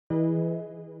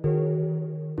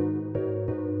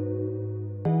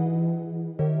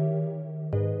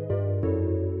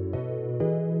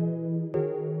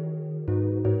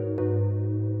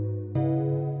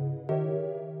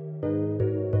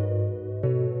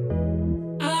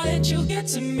I let you get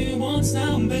to me once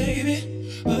now,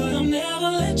 baby, but I'll never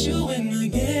let you in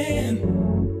again.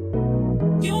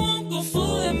 You won't go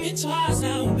fooling me twice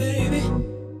now, baby.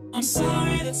 I'm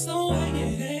sorry, that's the way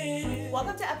it is.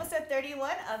 Welcome to episode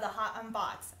 31 of the Hot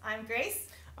Unbox. I'm Grace.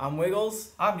 I'm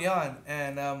Wiggles. I'm Nhan,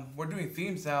 and we're doing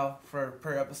themes now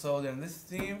per episode, and this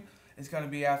theme is going to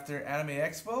be after Anime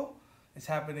Expo. It's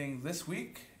happening this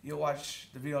week. You'll watch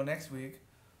the video next week.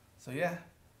 So yeah,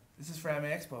 this is for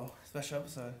Anime Expo, special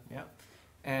episode. Yeah.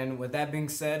 And with that being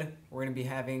said, we're going to be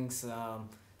having some,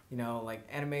 like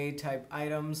anime type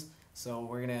items. So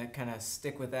we're going to kind of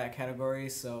stick with that category.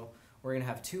 So we're going to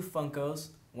have two Funkos.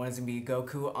 One is going to be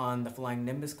Goku on the flying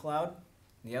Nimbus cloud.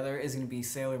 The other is going to be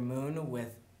Sailor Moon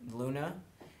with Luna.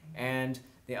 And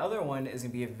the other one is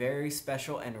going to be a very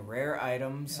special and rare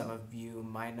item. Some of you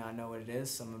might not know what it is.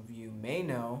 Some of you may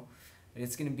know.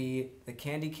 It's going to be the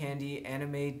Candy Candy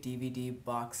anime DVD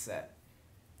box set.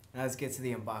 Now let's get to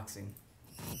the unboxing.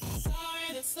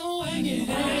 Sorry, that's the way it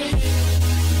is.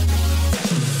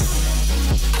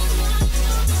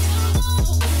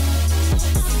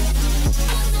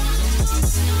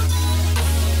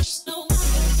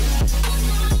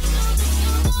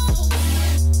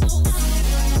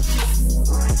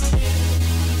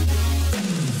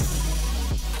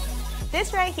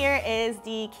 This right here is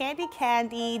the Candy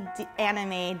Candy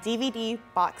anime DVD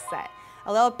box set.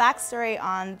 A little backstory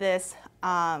on this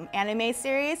anime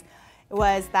series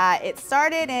was that it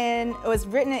was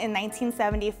written in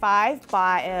 1975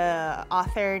 by an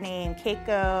author named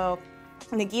Keiko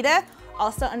Nagita,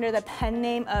 also under the pen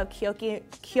name of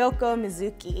Kyoko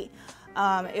Mizuki.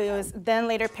 It was then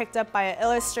later picked up by an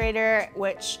illustrator,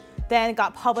 which then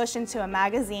got published into a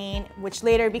magazine, which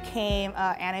later became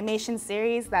an animation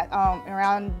series that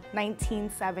around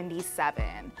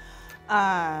 1977.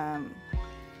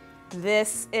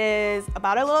 This is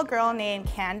about a little girl named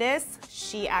Candace.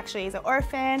 She actually is an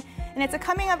orphan, and it's a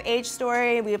coming of age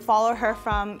story. We follow her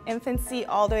from infancy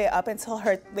all the way up until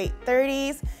her late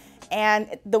 30s.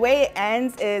 And the way it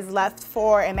ends is left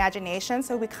for imagination,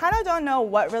 so we kind of don't know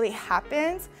what really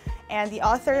happens. And the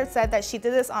author said that she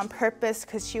did this on purpose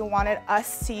because she wanted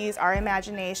us to use our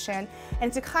imagination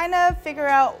and to kind of figure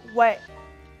out what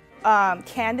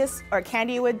Candace or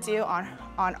Candy would do on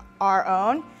our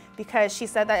own, because she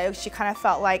said that she kind of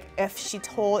felt like if she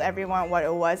told everyone what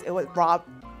it would rob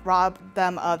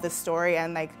them of the story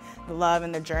and like the love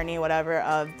and the journey, whatever,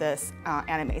 of this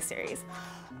anime series.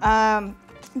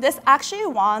 This actually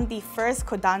won the first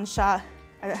Kodansha,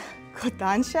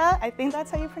 I think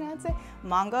that's how you pronounce it,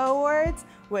 manga awards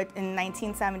in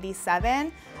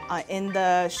 1977 in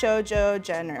the shoujo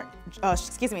genre.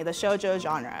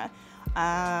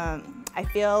 I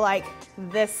feel like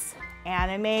this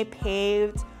anime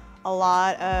paved a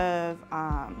lot of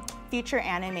future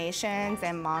animations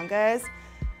and mangas.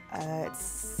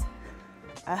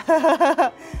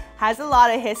 Has a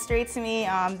lot of history to me.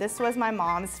 This was my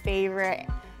mom's favorite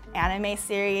anime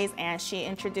series, and she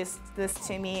introduced this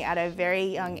to me at a very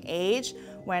young age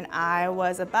when I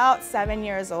was about 7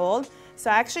 years old.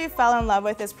 So I actually fell in love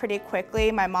with this pretty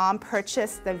quickly. My mom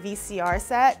purchased the VCR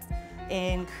set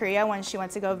in Korea when she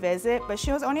went to go visit, but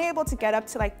she was only able to get up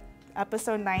to like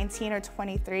episode 19 or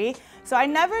 23. So I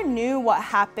never knew what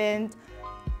happened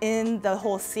in the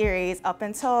whole series up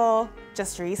until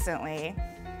just recently.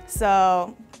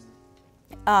 So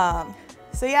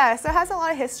yeah, so it has a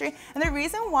lot of history. And the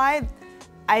reason why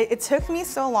it took me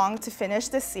so long to finish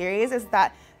this series is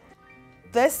that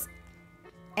this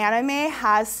anime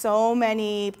has so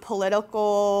many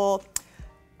political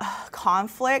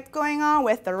conflict going on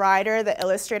with the writer, the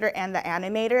illustrator, and the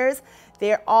animators.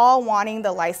 They're all wanting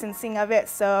the licensing of it.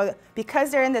 So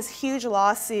because they're in this huge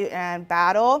lawsuit and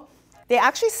battle, they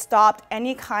actually stopped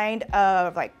any kind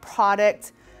of like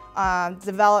product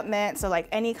development. So like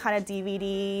any kind of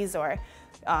DVDs or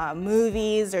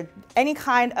movies or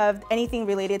anything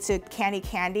related to Candy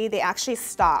Candy, they actually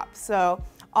stopped. So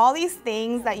all these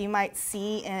things that you might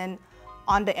see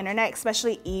on the internet,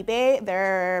 especially eBay,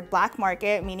 they're black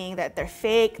market, meaning that they're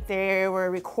fake. They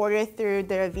were recorded through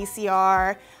the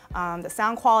VCR. The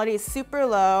sound quality is super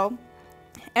low.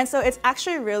 And so it's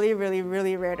actually really, really,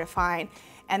 really rare to find.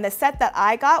 And the set that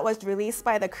I got was released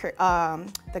by the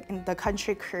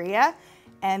country Korea,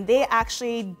 and they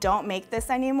actually don't make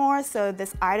this anymore. So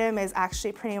this item is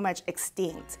actually pretty much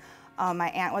extinct. My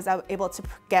aunt was able to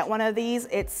get one of these.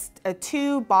 It's a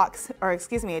two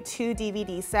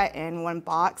DVD set in one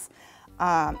box.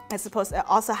 It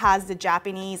also has the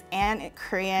Japanese and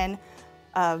Korean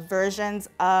versions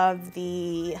of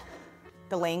the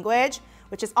language,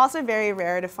 which is also very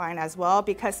rare to find as well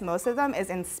because most of them is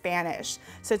in Spanish.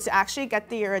 So to actually get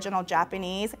the original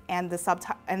Japanese and the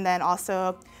and then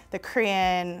also the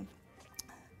Korean,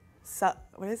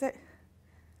 what is it?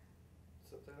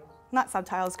 Subtitles? Not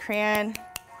subtitles, Korean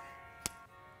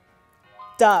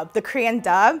dub. The Korean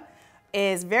dub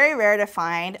is very rare to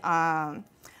find.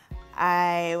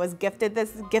 I was gifted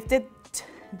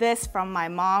this from my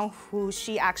mom, who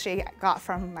she actually got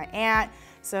from my aunt.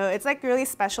 So it's like really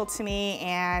special to me,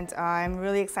 and I'm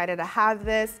really excited to have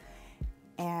this.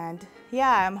 And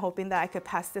yeah, I'm hoping that I could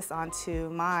pass this on to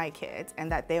my kids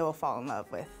and that they will fall in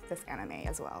love with this anime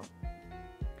as well.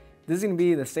 This is gonna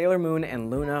be the Sailor Moon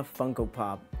and Luna Funko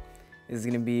Pop. This is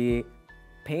gonna be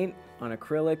paint on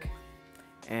acrylic,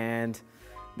 and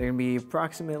they're gonna be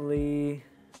approximately,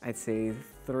 I'd say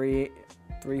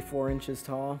 4 inches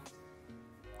tall,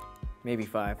 maybe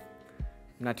 5. I'm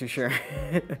not too sure.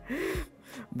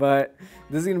 But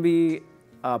this is gonna be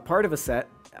part of a set.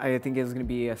 I think it's gonna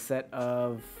be a set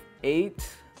of 8.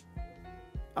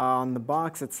 On the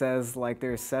box it says like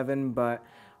there's 7, but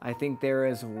I think there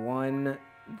is one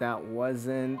that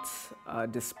wasn't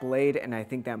displayed, and I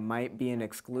think that might be an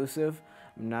exclusive.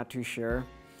 I'm not too sure,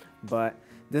 but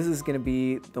this is gonna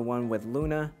be the one with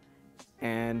Luna,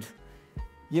 and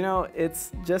you know,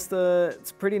 it's just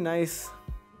it's pretty nice,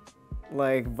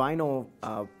 like vinyl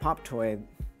pop toy.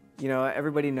 You know,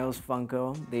 everybody knows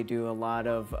Funko. They do a lot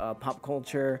of pop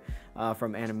culture,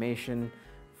 from animation,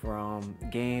 from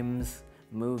games,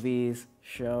 movies,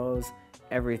 shows,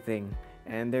 everything.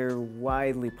 And they're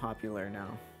widely popular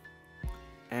now.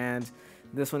 And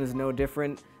this one is no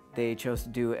different. They chose to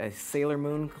do a Sailor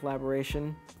Moon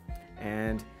collaboration,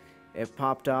 and it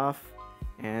popped off,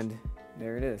 and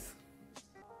there it is.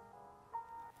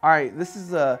 All right, this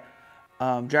is a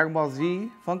Dragon Ball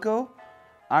Z Funko.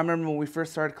 I remember when we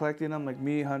first started collecting them, like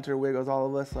me, Hunter, Wiggles, all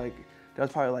of us, like there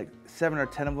was probably like 7 or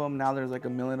 10 of them. Now there's like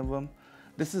 1 million of them.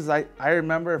 This is, I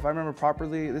remember, if I remember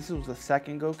properly, this was the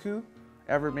second Goku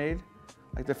ever made.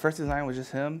 Like the first design was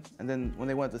just him, and then when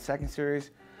they went to the second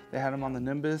series, they had him on the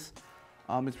Nimbus.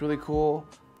 It's really cool.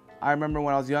 I remember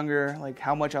when I was younger, like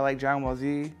how much I liked Dragon Ball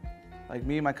Z. Like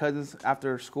me and my cousins,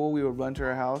 after school, we would run to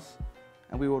our house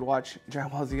and we would watch Dragon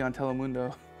Ball Z on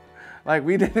Telemundo. Like,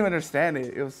 we didn't even understand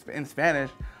it. It was in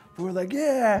Spanish. But we were like,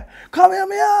 yeah,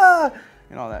 Kamehameha!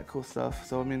 And all that cool stuff.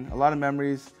 So, I mean, a lot of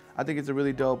memories. I think it's a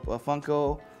really dope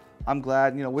Funko. I'm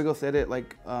glad, you know, Wiggle said it,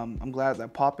 like, I'm glad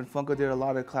that Pop and Funko did a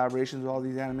lot of collaborations with all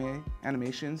these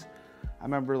animations. I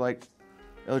remember, like,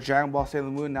 it was Dragon Ball,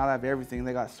 Sailor Moon. Now they have everything.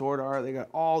 They got Sword Art. They got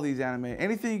all these anime.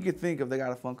 Anything you could think of, they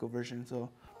got a Funko version. So,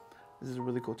 this is a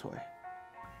really cool toy.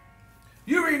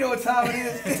 You already know what time it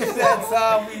is. It's that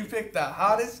time we pick the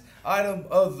hottest item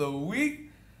of the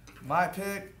week. My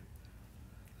pick.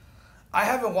 I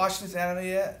haven't watched this anime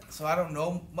yet, so I don't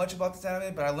know much about this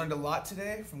anime, but I learned a lot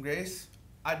today from Grace.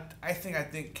 I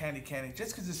think Candy Candy,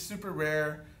 just because it's super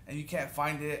rare and you can't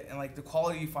find it, and like the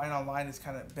quality you find online is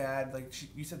kind of bad. Like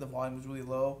you said, the volume was really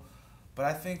low, but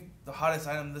I think the hottest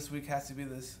item this week has to be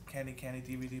this Candy Candy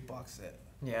DVD box set.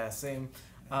 Yeah, same.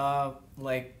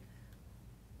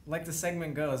 Like the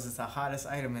segment goes, it's the hottest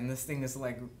item, and this thing is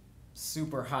like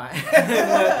super hot.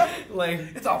 Like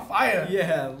it's on fire.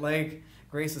 Yeah, like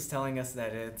Grace was telling us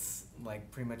that it's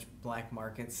like pretty much black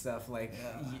market stuff. Like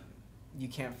you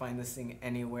can't find this thing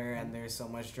anywhere, and there's so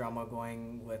much drama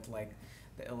going with like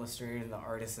the illustrator and the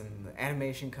artist and the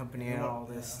animation company and all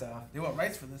this stuff. They want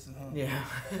rights for this, huh? Yeah.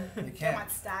 They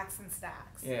want stacks and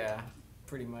stacks. Yeah,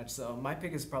 pretty much. So my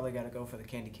pick is probably got to go for the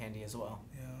Candy Candy as well.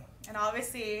 Yeah. And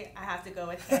obviously, I have to go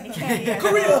with Candy Candy as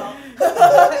Korea! well.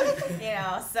 You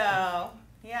know, so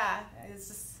yeah, it's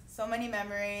just so many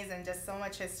memories and just so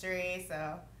much history.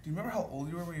 So. Do you remember how old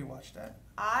you were when you watched that?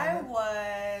 I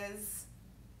was,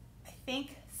 I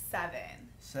think, 7.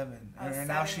 7. I was And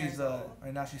now 7 she's years old.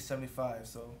 right now she's 75.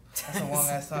 So that's a long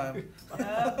ass time.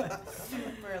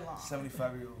 Super long.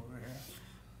 75-year-old over here.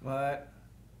 But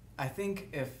I think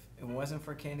if it wasn't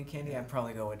for Candy Candy, I'd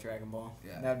probably go with Dragon Ball.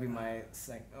 Yeah. That'd be my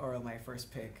my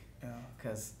first pick. Yeah.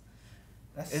 Because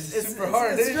That's it's super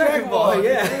hard. It's Dragon Ball,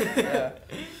 yeah. Yeah.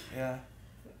 Yeah.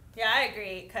 Yeah, I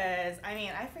agree, because, I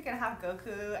mean, I freaking have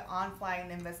Goku on Flying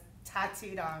Nimbus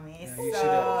tattooed on me, Yeah, so... you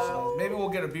should. Maybe we'll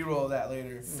get a B-roll of that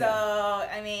later. So,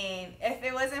 I mean, if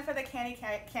it wasn't for the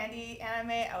Candy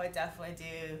anime, I would definitely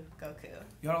do Goku.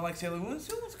 Y'all don't like Sailor Moon?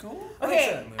 Sailor Moon's cool.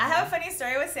 Okay, I have a funny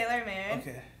story with Sailor Moon.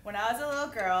 Okay. When I was a little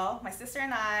girl, my sister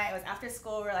and I, it was after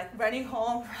school, we were like running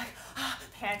home, we're like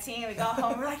panting, and we got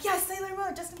home, we're like, yeah, Sailor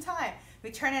Moon, just in time. We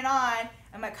turn it on,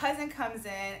 and my cousin comes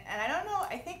in, and I don't know,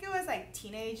 I think it was like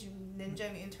Teenage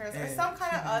Ninja Mutant Turtles or some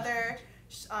kind of other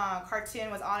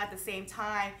cartoon was on at the same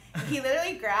time. And he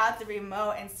literally grabbed the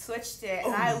remote and switched it,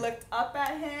 and I looked up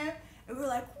at him, and we were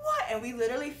like, what? And we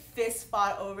literally fist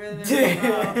fought over the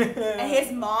remote. And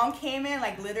his mom came in,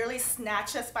 like literally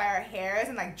snatched us by our hairs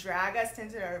and like drag us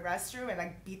into the restroom and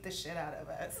like beat the shit out of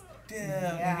us.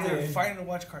 Damn, Yeah. you were fighting to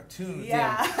watch cartoons.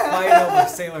 Yeah. Fight over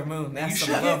Sailor Moon. That's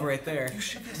some love right there. You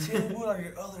should get Sailor Moon on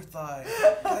your other thigh.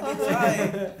 That'd be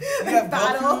tight. You have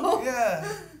Battle. Goku?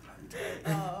 Yeah.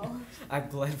 Oh. I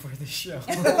bled for the show.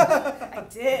 I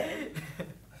did.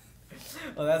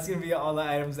 Well, that's going to be all the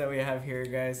items that we have here,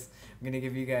 guys. I'm going to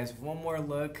give you guys one more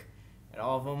look at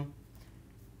all of them.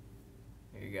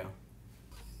 Here you go.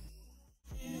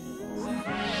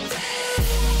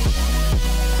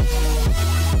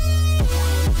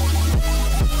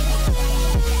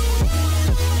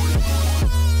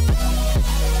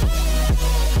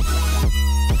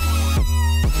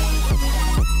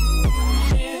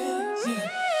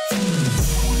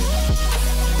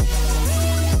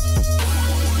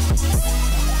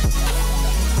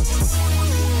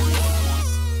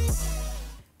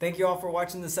 Thank you all for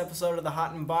watching this episode of the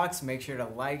Hot Unbox. Make sure to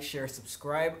like, share,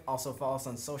 subscribe. Also follow us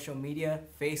on social media,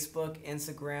 Facebook,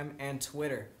 Instagram, and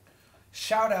Twitter.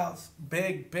 Shout outs,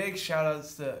 big shout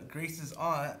outs to Grace's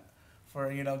aunt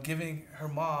for, you know, giving her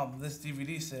mom this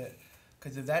DVD set.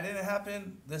 Because if that didn't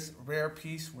happen, this rare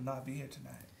piece would not be here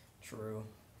tonight. True.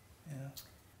 Yeah.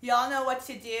 Y'all know what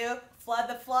to do. Flood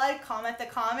the flood, comment the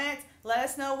comments. Let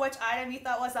us know which item you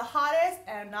thought was the hottest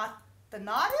and not the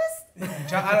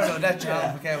nottest. I don't know, that's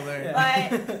John's vocabulary.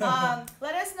 But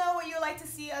let us know what you would like to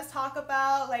see us talk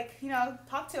about. Like, you know,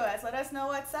 talk to us. Let us know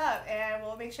what's up. And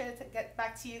we'll make sure to get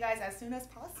back to you guys as soon as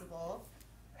possible.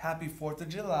 Happy 4th of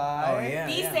July. Oh, yeah.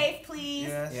 Be safe, please.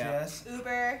 Yes, Yeah. yes.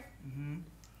 Uber. Mm-hmm.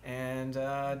 And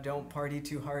don't party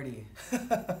too hardy.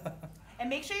 And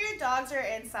make sure your dogs are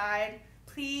inside,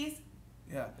 please.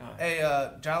 Yeah. Hey,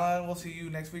 Jylon, we'll see you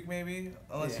next week maybe,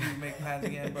 unless you make plans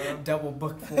again, bro. Double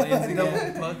book plans again.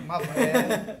 Double book, my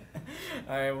bad.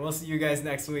 All right, we'll see you guys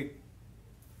next week.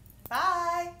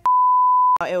 Bye.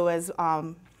 It was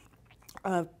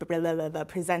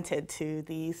presented to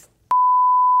these.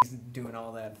 Doing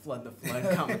all that flood the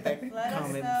flood comment. Let us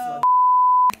Comment know. flood.